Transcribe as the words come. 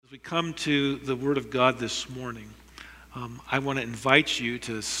As we come to the Word of God this morning, I want to invite you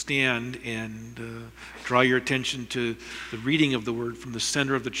to stand and draw your attention to the reading of the Word from the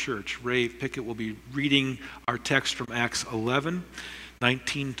center of the church. Ray Pickett will be reading our text from Acts 11,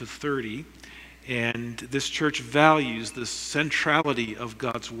 19 to 30. And this church values the centrality of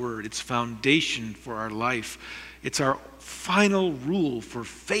God's Word, its foundation for our life. It's our final rule for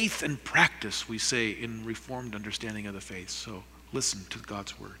faith and practice, we say in Reformed understanding of the faith. So listen to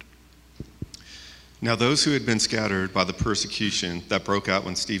God's Word. Now those who had been scattered by the persecution that broke out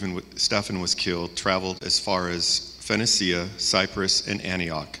when Stephen was killed traveled as far as Phoenicia, Cyprus, and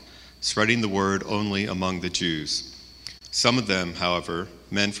Antioch, spreading the word only among the Jews. Some of them, however,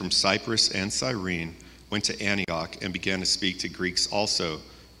 men from Cyprus and Cyrene, went to Antioch and began to speak to Greeks also,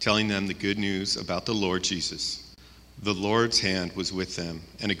 telling them the good news about the Lord Jesus. The Lord's hand was with them,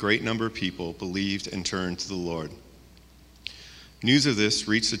 and a great number of people believed and turned to the Lord. News of this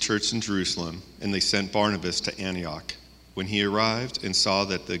reached the church in Jerusalem, and they sent Barnabas to Antioch. When he arrived and saw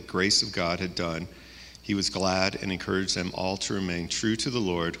that the grace of God had done, he was glad and encouraged them all to remain true to the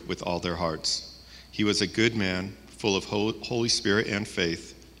Lord with all their hearts. He was a good man, full of Holy Spirit and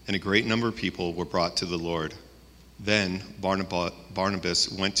faith, and a great number of people were brought to the Lord. Then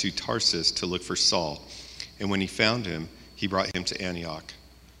Barnabas went to Tarsus to look for Saul, and when he found him, he brought him to Antioch.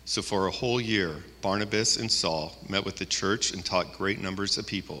 So for a whole year, Barnabas and Saul met with the church and taught great numbers of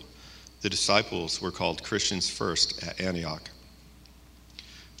people. The disciples were called Christians first at Antioch.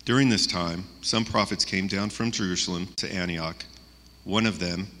 During this time, some prophets came down from Jerusalem to Antioch. One of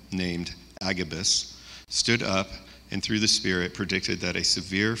them, named Agabus, stood up and through the Spirit predicted that a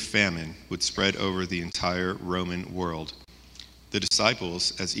severe famine would spread over the entire Roman world. The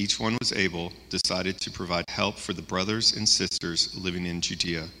disciples, as each one was able, decided to provide help for the brothers and sisters living in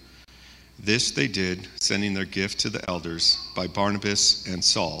Judea. This they did, sending their gift to the elders by Barnabas and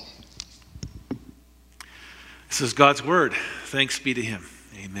Saul. This is God's word. Thanks be to him.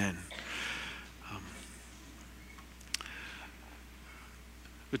 Amen.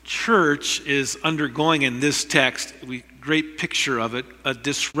 The church is undergoing in this text, great picture of it, a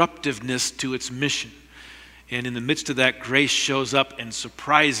disruptiveness to its mission. And in the midst of that, grace shows up and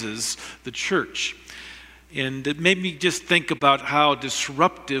surprises the church. And it made me just think about how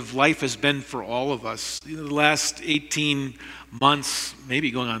disruptive life has been for all of us. The last 18 months,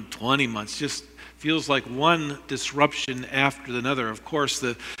 maybe going on 20 months, just feels like one disruption after another. Of course,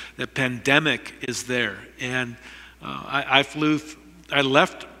 the pandemic is there. And I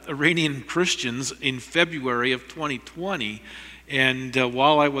left Iranian Christians in February of 2020. And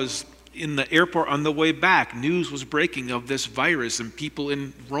while I was in the airport on the way back, news was breaking of this virus, and people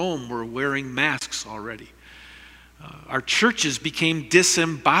in Rome were wearing masks already. Our churches became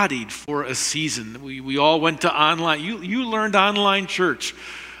disembodied for a season. We all went to online. You learned online church.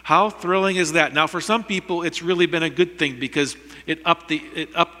 How thrilling is that? Now, for some people, it's really been a good thing because it upped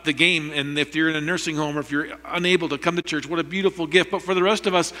the game. And if you're in a nursing home or if you're unable to come to church, what a beautiful gift. But for the rest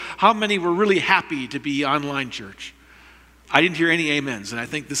of us, how many were really happy to be online church? I didn't hear any amens, and I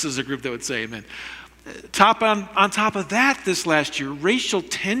think this is a group that would say amen. On top of that, this last year, racial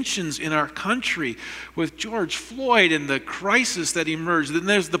tensions in our country with George Floyd and the crisis that emerged. Then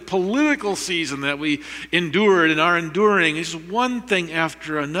there's the political season that we endured and are enduring. It's one thing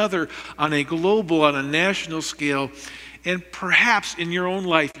after another on a global, on a national scale. And perhaps in your own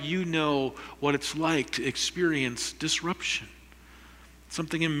life, you know what it's like to experience disruption.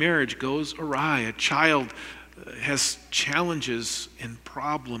 Something in marriage goes awry. A child has challenges and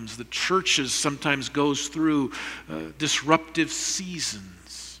problems. The churches sometimes goes through disruptive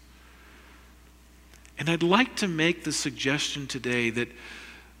seasons. And I'd like to make the suggestion today that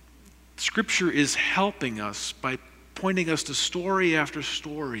Scripture is helping us by pointing us to story after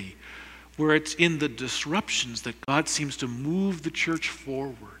story where it's in the disruptions that God seems to move the church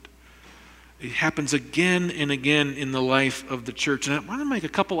forward. It happens again and again in the life of the church. And I want to make a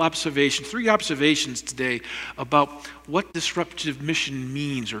couple observations, 3 observations today about what disruptive mission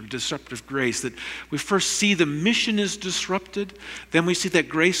means or disruptive grace. That we first see the mission is disrupted, then we see that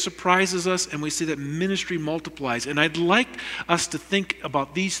grace surprises us, and we see that ministry multiplies. And I'd like us to think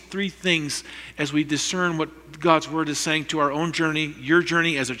about these 3 things as we discern what God's word is saying to our own journey, your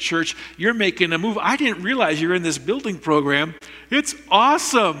journey as a church. You're making a move. I didn't realize you're in this building program. It's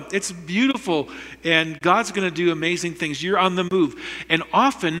awesome. It's beautiful. And God's going to do amazing things. You're on the move. And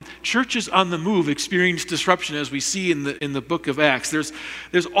often, churches on the move experience disruption, as we see in the book of Acts. There's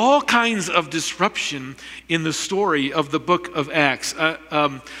all kinds of disruption in the story of the book of Acts.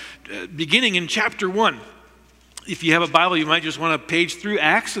 Beginning in chapter 1. If you have a Bible, you might just want to page through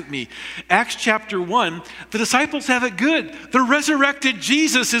Acts with me. Acts chapter 1, the disciples have it good. The resurrected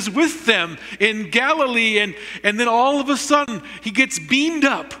Jesus is with them in Galilee, and then all of a sudden, he gets beamed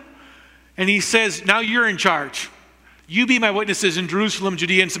up, and he says, now you're in charge. You be my witnesses in Jerusalem,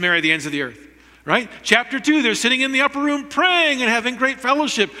 Judea, and Samaria, the ends of the earth. Right? Chapter 2, they're sitting in the upper room praying and having great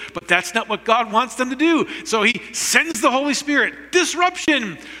fellowship, but that's not what God wants them to do. So he sends the Holy Spirit.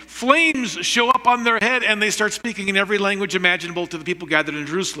 Disruption. Flames show up on their head and they start speaking in every language imaginable to the people gathered in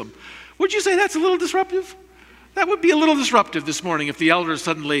Jerusalem. Would you say that's a little disruptive? That would be a little disruptive this morning if the elders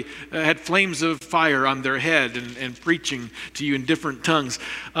suddenly had flames of fire on their head and preaching to you in different tongues.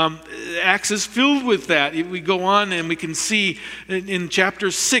 Acts is filled with that. We go on and we can see in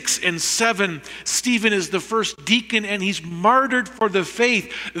chapters 6 and 7, Stephen is the first deacon and he's martyred for the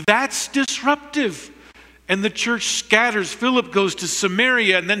faith. That's disruptive. And the church scatters. Philip goes to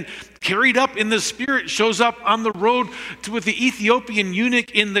Samaria and then carried up in the Spirit shows up on the road with the Ethiopian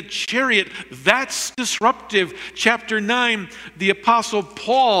eunuch in the chariot. That's disruptive. Chapter 9, the Apostle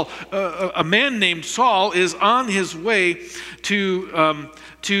Paul, a man named Saul, is on his way to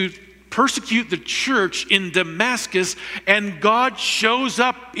persecute the church in Damascus, and God shows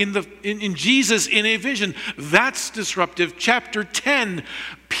up in Jesus in a vision. That's disruptive. Chapter 10,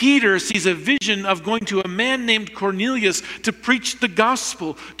 Peter sees a vision of going to a man named Cornelius to preach the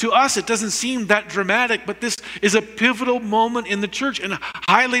gospel. To us, it doesn't seem that dramatic, but this is a pivotal moment in the church and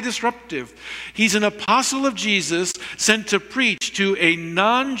highly disruptive. He's an apostle of Jesus sent to preach to a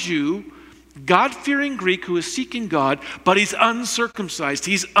non-Jew, God-fearing Greek who is seeking God, but he's uncircumcised.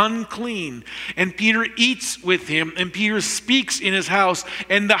 He's unclean. And Peter eats with him, and Peter speaks in his house,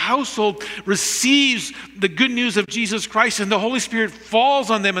 and the household receives the good news of Jesus Christ, and the Holy Spirit falls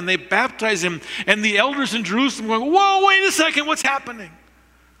on them, and they baptize him. And the elders in Jerusalem are going, whoa, wait a second, what's happening?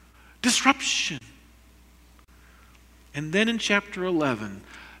 Disruption. And then in chapter 11,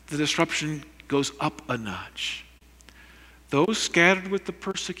 the disruption goes up a notch. Those scattered with the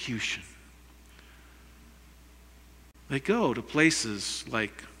persecution, they go to places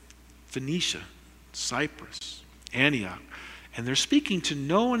like Phoenicia, Cyprus, Antioch, and they're speaking to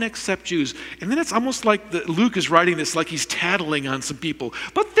no one except Jews. And then it's almost like Luke is writing this like he's tattling on some people.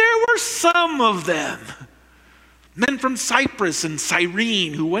 But there were some of them, men from Cyprus and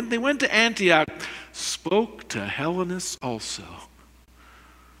Cyrene, who when they went to Antioch, spoke to Hellenists also.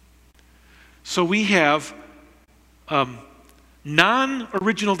 So we have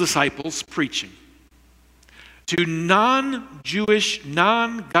non-original disciples preaching to non-Jewish,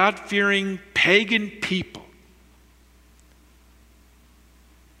 non-God-fearing, pagan people.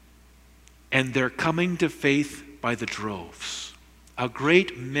 And they're coming to faith by the droves. A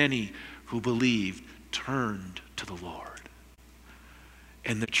great many who believed turned to the Lord.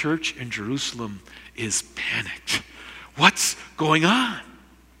 And the church in Jerusalem is panicked. What's going on?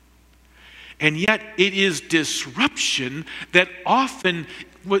 And yet it is disruption that often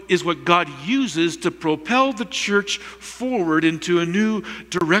is what God uses to propel the church forward into a new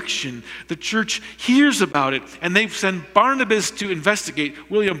direction. The church hears about it, and they send Barnabas to investigate.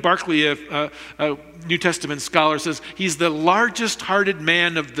 William Barclay, a New Testament scholar, says he's the largest-hearted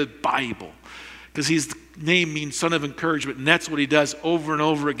man of the Bible, because his name means son of encouragement, and that's what he does over and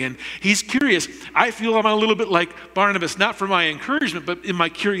over again. He's curious. I feel I'm a little bit like Barnabas, not for my encouragement, but in my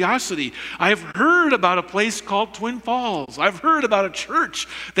curiosity. I have heard about a place called Twin Falls. I've heard about a church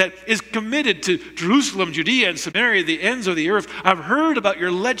that is committed to Jerusalem, Judea, and Samaria, the ends of the earth. I've heard about your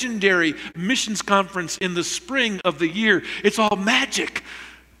legendary missions conference in the spring of the year. It's all magic.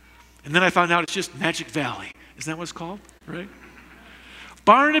 And then I found out it's just Magic Valley. Isn't that what it's called? Right?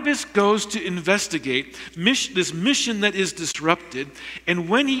 Barnabas goes to investigate this mission that is disrupted, and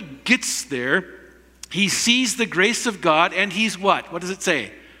when he gets there, he sees the grace of God, and he's what? What does it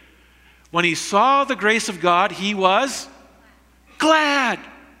say? When he saw the grace of God, he was glad.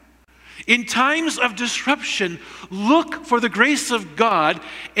 In times of disruption, look for the grace of God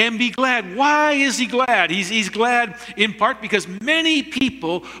and be glad. Why is he glad? He's glad in part because many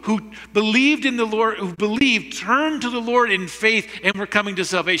people who believed in the Lord, who believed, turned to the Lord in faith and were coming to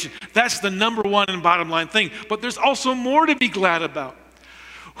salvation. That's the number one and bottom line thing. But there's also more to be glad about.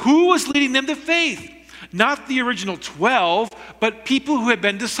 Who was leading them to faith? Not the original 12, but people who had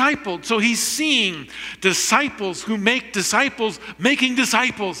been discipled. So he's seeing disciples who make disciples making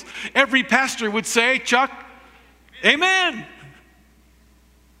disciples. Every pastor would say, Chuck, amen.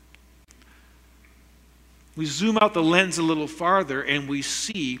 We zoom out the lens a little farther and we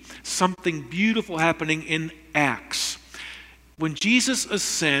see something beautiful happening in Acts. When Jesus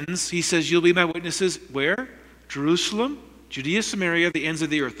ascends, he says, you'll be my witnesses where? Jerusalem, Judea, Samaria, the ends of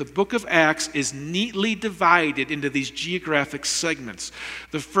the earth. The book of Acts is neatly divided into these geographic segments.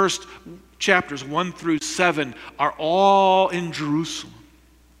 The first chapters, 1 through 7, are all in Jerusalem.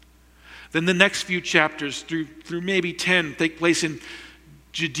 Then the next few chapters, through maybe 10, take place in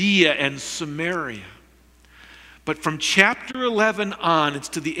Judea and Samaria. But from chapter 11 on, it's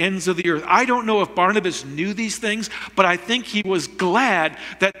to the ends of the earth. I don't know if Barnabas knew these things, but I think he was glad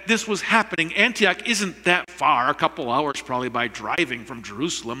that this was happening. Antioch isn't that far, a couple hours probably by driving from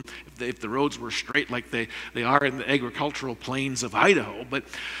Jerusalem, if the roads were straight like they are in the agricultural plains of Idaho.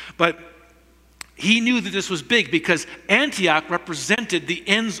 But he knew that this was big because Antioch represented the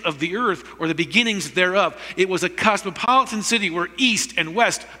ends of the earth or the beginnings thereof. It was a cosmopolitan city where east and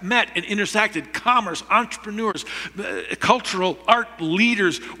west met and intersected. Commerce, entrepreneurs, cultural art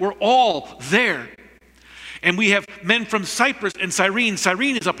leaders were all there. And we have men from Cyprus and Cyrene.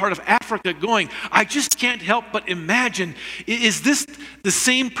 Cyrene is a part of Africa going. I just can't help but imagine, is this the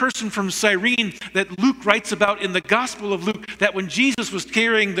same person from Cyrene that Luke writes about in the Gospel of Luke, that when Jesus was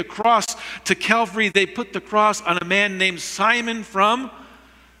carrying the cross to Calvary, they put the cross on a man named Simon from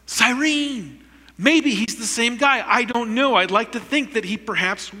Cyrene? Maybe he's the same guy. I don't know. I'd like to think that he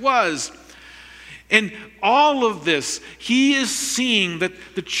perhaps was. And all of this, he is seeing that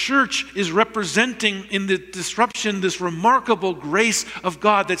the church is representing in the disruption this remarkable grace of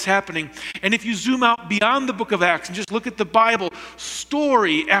God that's happening. And if you zoom out beyond the book of Acts and just look at the Bible,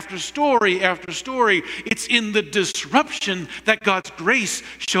 story after story after story, it's in the disruption that God's grace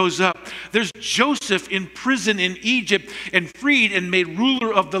shows up. There's Joseph in prison in Egypt and freed and made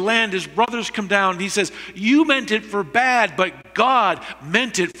ruler of the land. His brothers come down and he says, you meant it for bad, but God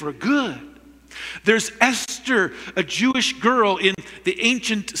meant it for good. There's Esther, a Jewish girl in the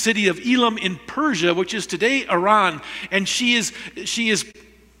ancient city of Elam in Persia, which is today Iran, and she is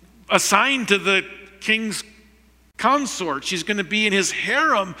assigned to the king's consort. She's going to be in his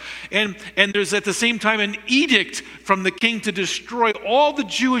harem, and there's at the same time an edict from the king to destroy all the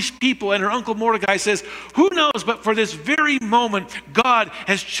Jewish people. And her uncle Mordecai says, who knows, but for this very moment, God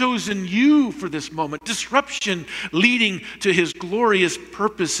has chosen you for this moment. Disruption leading to his glorious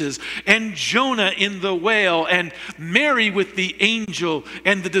purposes. And Jonah in the whale, and Mary with the angel,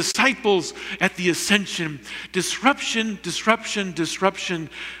 and the disciples at the ascension. Disruption, disruption, disruption.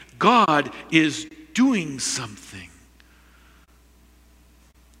 God is doing something.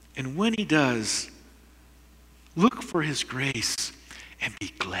 And when he does, look for his grace and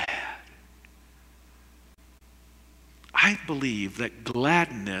be glad. I believe that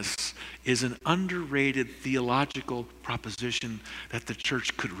gladness is an underrated theological proposition that the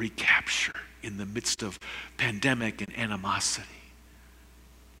church could recapture in the midst of pandemic and animosity.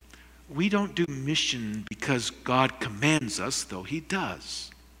 We don't do mission because God commands us, though he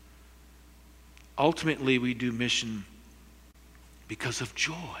does. Ultimately, we do mission because of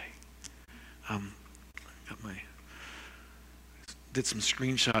joy. Did some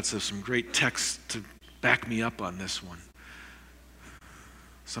screenshots of some great text to back me up on this one.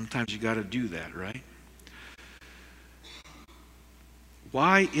 Sometimes you got to do that, right?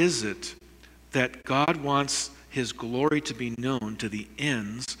 Why is it that God wants his glory to be known to the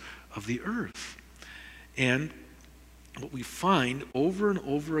ends of the earth? And what we find over and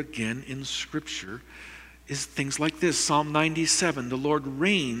over again in Scripture is things like this. Psalm 97, the Lord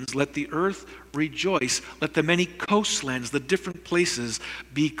reigns, let the earth rejoice, let the many coastlands, the different places,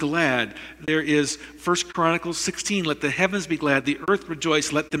 be glad. There is 1 Chronicles 16, let the heavens be glad, the earth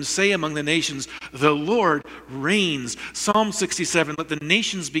rejoice, let them say among the nations, the Lord reigns. Psalm 67, let the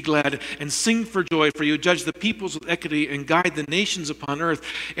nations be glad and sing for joy, for you judge the peoples with equity and guide the nations upon earth.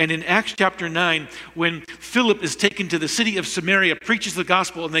 And in Acts chapter 9, when Philip is taken to the city of Samaria, preaches the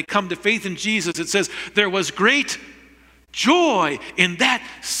gospel, and they come to faith in Jesus, it says, there was great joy in that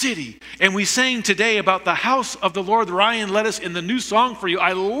city. And we sang today about the house of the Lord. Ryan led us in the new song for you.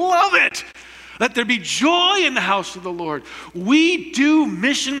 I love it. Let there be joy in the house of the Lord. We do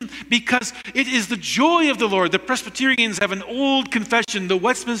mission because it is the joy of the Lord. The Presbyterians have an old confession, the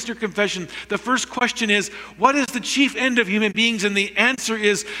Westminster Confession. The first question is, what is the chief end of human beings? And the answer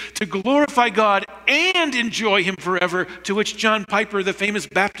is to glorify God and enjoy him forever. To which John Piper, the famous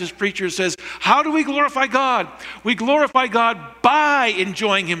Baptist preacher, says, how do we glorify God? We glorify God by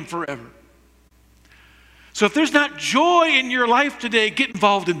enjoying him forever. So if there's not joy in your life today, get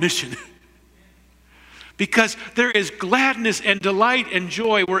involved in mission. Because there is gladness and delight and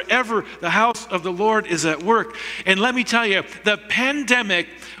joy wherever the house of the Lord is at work. And let me tell you, the pandemic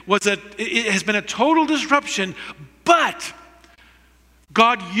it has been a total disruption, but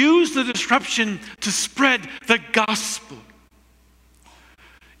God used the disruption to spread the gospel.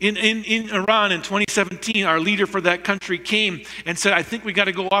 In Iran in 2017, our leader for that country came and said, I think we got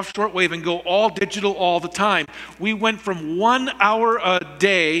to go off shortwave and go all digital all the time. We went from 1 hour a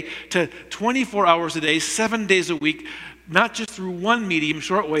day to 24 hours a day, 7 days a week, not just through one medium,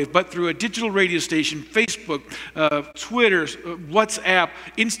 shortwave, but through a digital radio station, Facebook, Twitter, WhatsApp,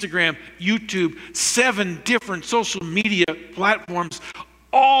 Instagram, YouTube, 7 different social media platforms,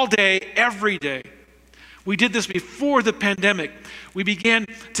 all day, every day. We did this before the pandemic. We began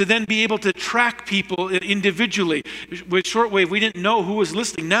to then be able to track people individually. With shortwave, we didn't know who was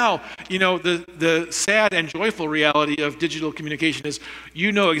listening. Now, the sad and joyful reality of digital communication is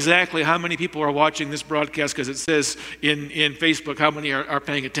you know exactly how many people are watching this broadcast because it says in Facebook how many are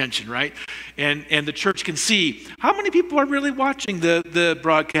paying attention, right? And the church can see how many people are really watching the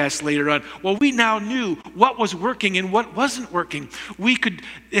broadcast later on. Well, we now knew what was working and what wasn't working. We could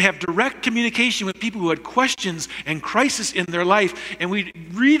have direct communication with people who had questions and crisis in their life, and we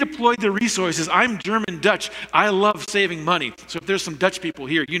redeployed the resources. I'm German Dutch. I love saving money. So if there's some Dutch people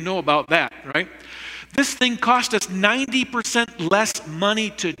here, you know about that, right? This thing cost us 90% less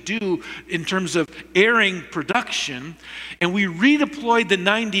money to do in terms of airing production, and we redeployed the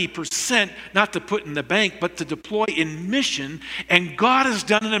 90%, not to put in the bank, but to deploy in mission, and God has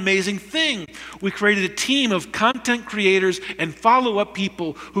done an amazing thing. We created a team of content creators and follow-up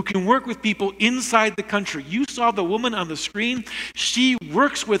people who can work with people inside the country. You saw the woman on the screen. She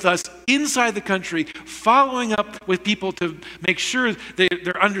works with us inside the country, following up with people to make sure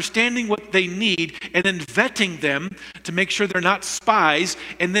they're understanding what they need, and then vetting them to make sure they're not spies.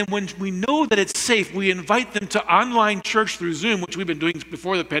 And then when we know that it's safe, we invite them to online church through Zoom, which we've been doing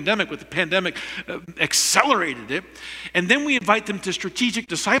before the pandemic, but the pandemic accelerated it. And then we invite them to strategic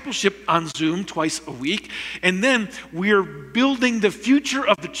discipleship on Zoom twice a week. And then we're building the future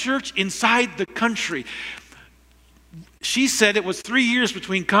of the church inside the country. She said it was 3 years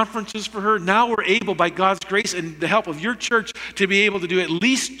between conferences for her. Now we're able, by God's grace and the help of your church, to be able to do at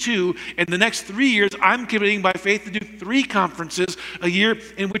least 2. In the next 3 years, I'm committing by faith to do 3 conferences a year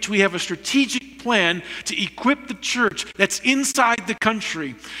in which we have a strategic plan to equip the church that's inside the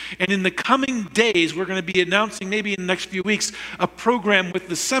country. And in the coming days, we're going to be announcing, maybe in the next few weeks, a program with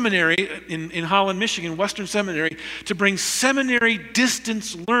the seminary in Holland, Michigan, Western Seminary, to bring seminary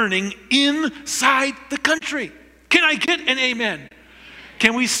distance learning inside the country. Can I get an amen?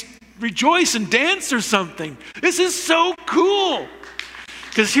 Can we rejoice and dance or something? This is so cool.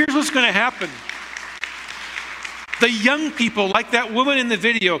 Because here's what's going to happen. The young people, like that woman in the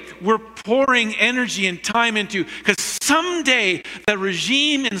video, we're pouring energy and time into, because someday the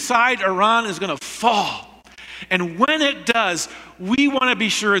regime inside Iran is going to fall. And when it does, we want to be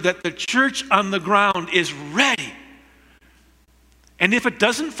sure that the church on the ground is ready. And if it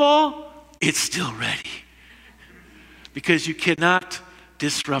doesn't fall, it's still ready. Because you cannot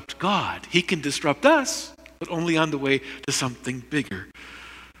disrupt God. He can disrupt us, but only on the way to something bigger.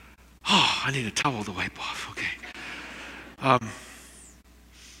 Oh, I need a towel to wipe off. Okay.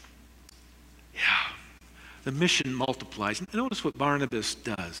 The mission multiplies. Notice what Barnabas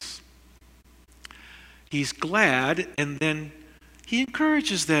does. He's glad, and then he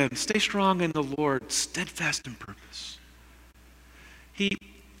encourages them. Stay strong in the Lord, steadfast in purpose. He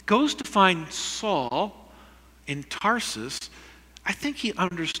goes to find Saul in Tarsus. I think he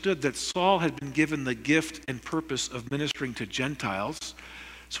understood that Saul had been given the gift and purpose of ministering to Gentiles.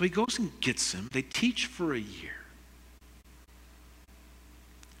 So he goes and gets him. They teach for a year.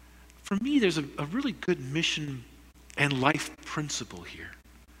 For me, there's a really good mission and life principle here.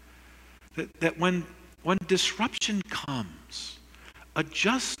 That when disruption comes,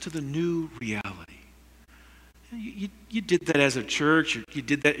 adjust to the new reality. You did that as a church. You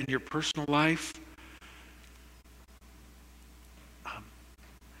did that in your personal life.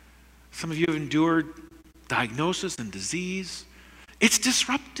 Some of you have endured diagnosis and disease. It's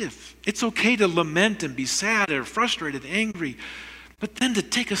disruptive. It's okay to lament and be sad or frustrated, angry, but then to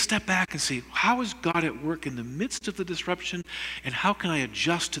take a step back and say, how is God at work in the midst of the disruption, and how can I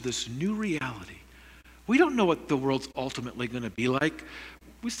adjust to this new reality? We don't know what the world's ultimately going to be like.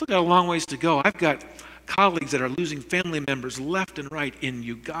 We still got a long ways to go. I've got colleagues that are losing family members left and right in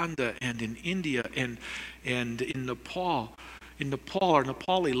Uganda and in India and in Nepal. In Nepal, our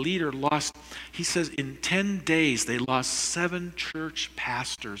Nepali leader lost, he says in 10 days, they lost 7 church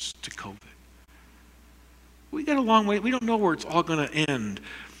pastors to COVID. We got a long way. We don't know where it's all going to end.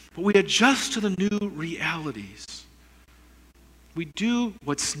 But we adjust to the new realities. We do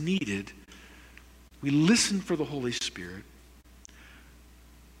what's needed. We listen for the Holy Spirit.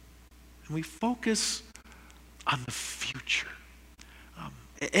 And we focus on the future.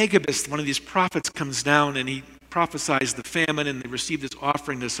 Agabus, one of these prophets, comes down and he prophesies the famine, and they receive this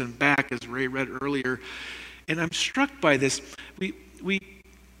offering to send back, as Ray read earlier. And I'm struck by this. The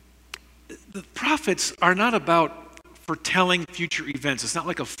prophets are not about foretelling future events. It's not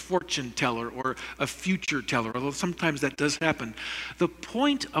like a fortune teller or a future teller, although sometimes that does happen. The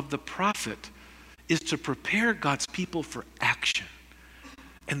point of the prophet is to prepare God's people for action.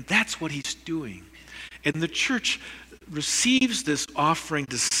 And that's what he's doing. And the church receives this offering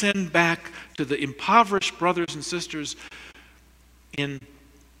to send back to the impoverished brothers and sisters in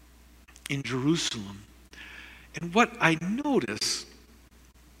Jerusalem. And what I notice,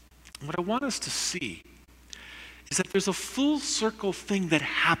 what I want us to see, is that there's a full circle thing that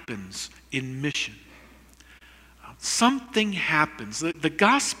happens in mission. Something happens. The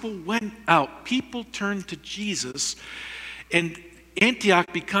gospel went out. People turned to Jesus, and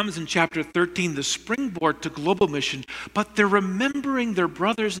Antioch becomes, in chapter 13, the springboard to global mission, but they're remembering their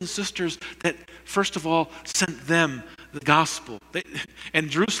brothers and sisters that, first of all, sent them the gospel. And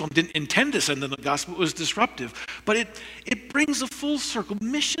Jerusalem didn't intend to send them the gospel. It was disruptive. But it brings a full circle.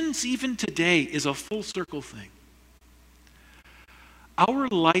 Missions, even today, is a full circle thing. Our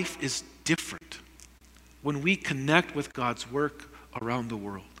life is different when we connect with God's work around the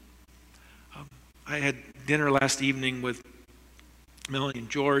world. I had dinner last evening with Melanie and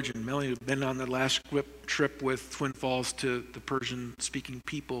George, and Melanie had been on the last trip with Twin Falls to the Persian-speaking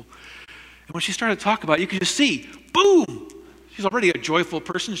people. And when she started to talk about it, you could just see, boom! She's already a joyful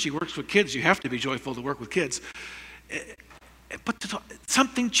person. She works with kids. You have to be joyful to work with kids. But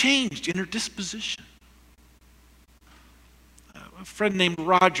something changed in her disposition. A friend named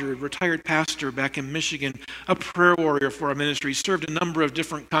Roger, a retired pastor back in Michigan, a prayer warrior for our ministry, served a number of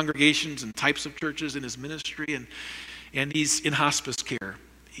different congregations and types of churches in his ministry, and he's in hospice care.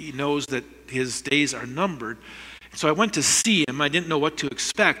 He knows that his days are numbered. So I went to see him. I didn't know what to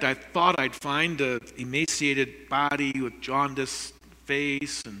expect. I thought I'd find an emaciated body with jaundiced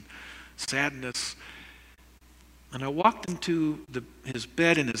face and sadness. And I walked into his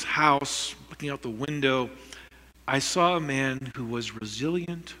bed in his house, looking out the window. I saw a man who was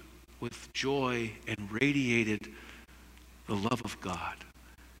resilient with joy and radiated the love of God.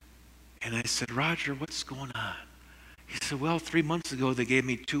 And I said, Roger, what's going on? He said, well, 3 months ago they gave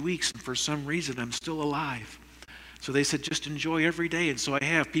me 2 weeks, and for some reason I'm still alive. So they said, just enjoy every day. And so I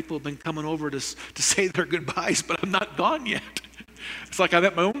have. People have been coming over to say their goodbyes, but I'm not gone yet. It's like I'm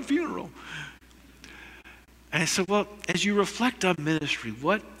at my own funeral. And I said, well, as you reflect on ministry,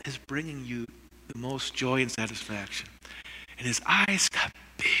 what is bringing you the most joy and satisfaction? And his eyes got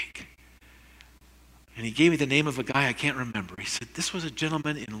big. And he gave me the name of a guy I can't remember. He said, this was a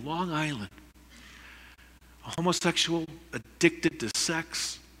gentleman in Long Island, a homosexual, addicted to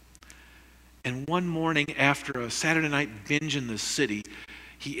sex. And one morning after a Saturday night binge in the city,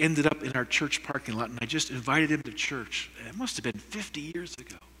 he ended up in our church parking lot, and I just invited him to church. It must have been 50 years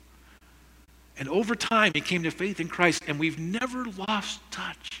ago. And over time, he came to faith in Christ, and we've never lost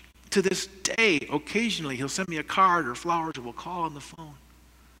touch. To this day, occasionally, he'll send me a card or flowers, or we'll call on the phone.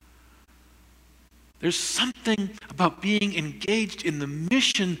 There's something about being engaged in the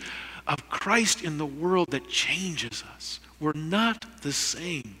mission of Christ in the world that changes us. We're not the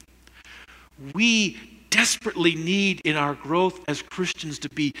same. We desperately need in our growth as Christians to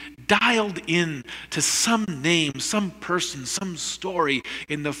be dialed in to some name, some person, some story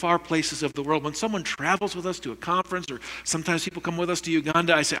in the far places of the world. When someone travels with us to a conference, or sometimes people come with us to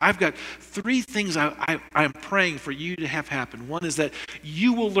Uganda, I say, I've got 3 things I'm praying for you to have happen. One is that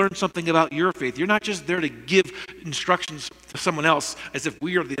you will learn something about your faith. You're not just there to give instructions to someone else as if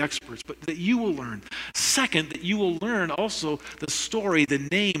we are the experts, but that you will learn. Second, that you will learn also the story, the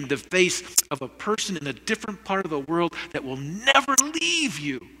name, the face of a person in a different part of the world that will never leave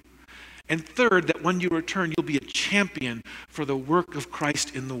you. And third, that when you return, you'll be a champion for the work of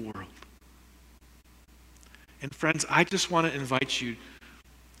Christ in the world. And friends, I just want to invite you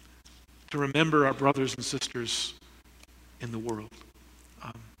to remember our brothers and sisters in the world.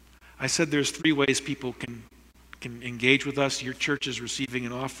 I said there's 3 ways people can engage with us. Your church is receiving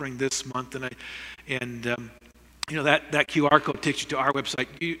an offering this month, and that QR code takes you to our website.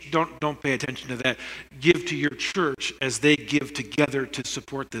 You don't pay attention to that. Give to your church as they give together to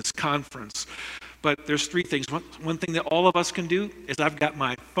support this conference. But there's 3 things. One thing that all of us can do is I've got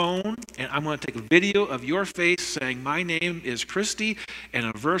my phone, and I'm going to take a video of your face saying, my name is Christy, and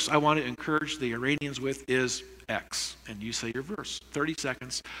a verse I want to encourage the Iranians with is X. And you say your verse. 30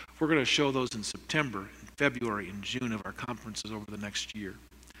 seconds. We're going to show those in September, in February, and June of our conferences over the next year.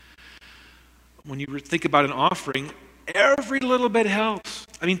 When you think about an offering, every little bit helps.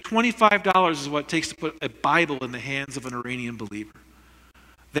 I mean, $25 is what it takes to put a Bible in the hands of an Iranian believer.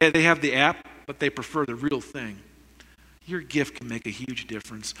 They have the app, but they prefer the real thing. Your gift can make a huge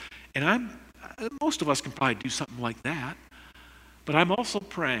difference. And most of us can probably do something like that. But I'm also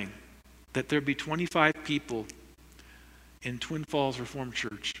praying that there be 25 people in Twin Falls Reformed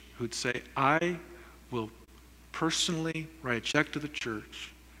Church who'd say, I will personally write a check to the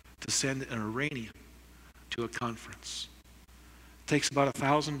church to send an Iranian to a conference. It takes about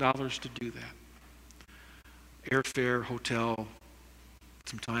 $1,000 to do that. Airfare, hotel,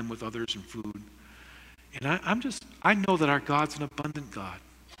 some time with others and food. And I know that our God's an abundant God.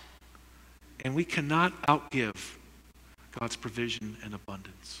 And we cannot outgive God's provision and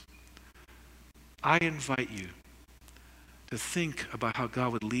abundance. I invite you to think about how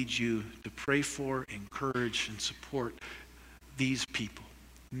God would lead you to pray for, encourage, and support these people.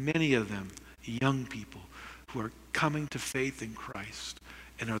 Many of them young people who are coming to faith in Christ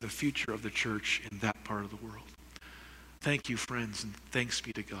and are the future of the church in that part of the world. Thank you, friends, and thanks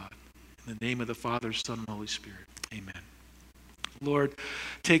be to God. In the name of the Father, Son, and Holy Spirit. Amen. Lord,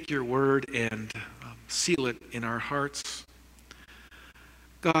 take your word and seal it in our hearts.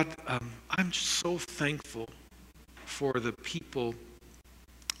 God, I'm just so thankful for the people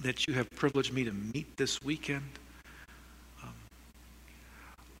that you have privileged me to meet this weekend.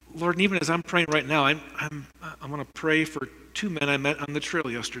 Lord, and even as I'm praying right now, I want to pray for two men I met on the trail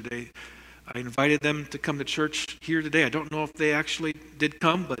yesterday. I invited them to come to church here today. I don't know if they actually did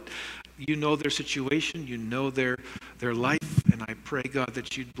come, but you know their situation, you know their life, and I pray, God,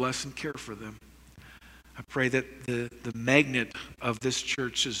 that you'd bless and care for them. I pray that the magnet of this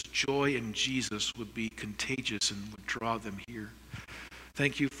church's joy in Jesus would be contagious and would draw them here.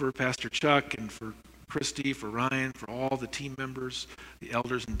 Thank you for Pastor Chuck and for Christy, for Ryan, for all the team members, the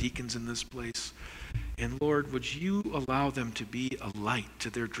elders and deacons in this place. And Lord, would you allow them to be a light to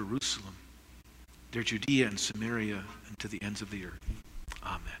their Jerusalem, their Judea and Samaria, and to the ends of the earth.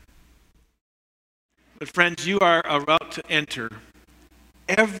 Amen. But friends, you are about to enter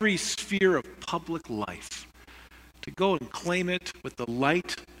every sphere of public life, to go and claim it with the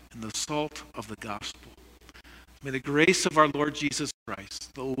light and the salt of the gospel. May the grace of our Lord Jesus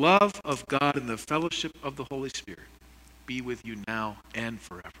Christ, the love of God, and the fellowship of the Holy Spirit be with you now and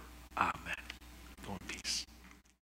forever.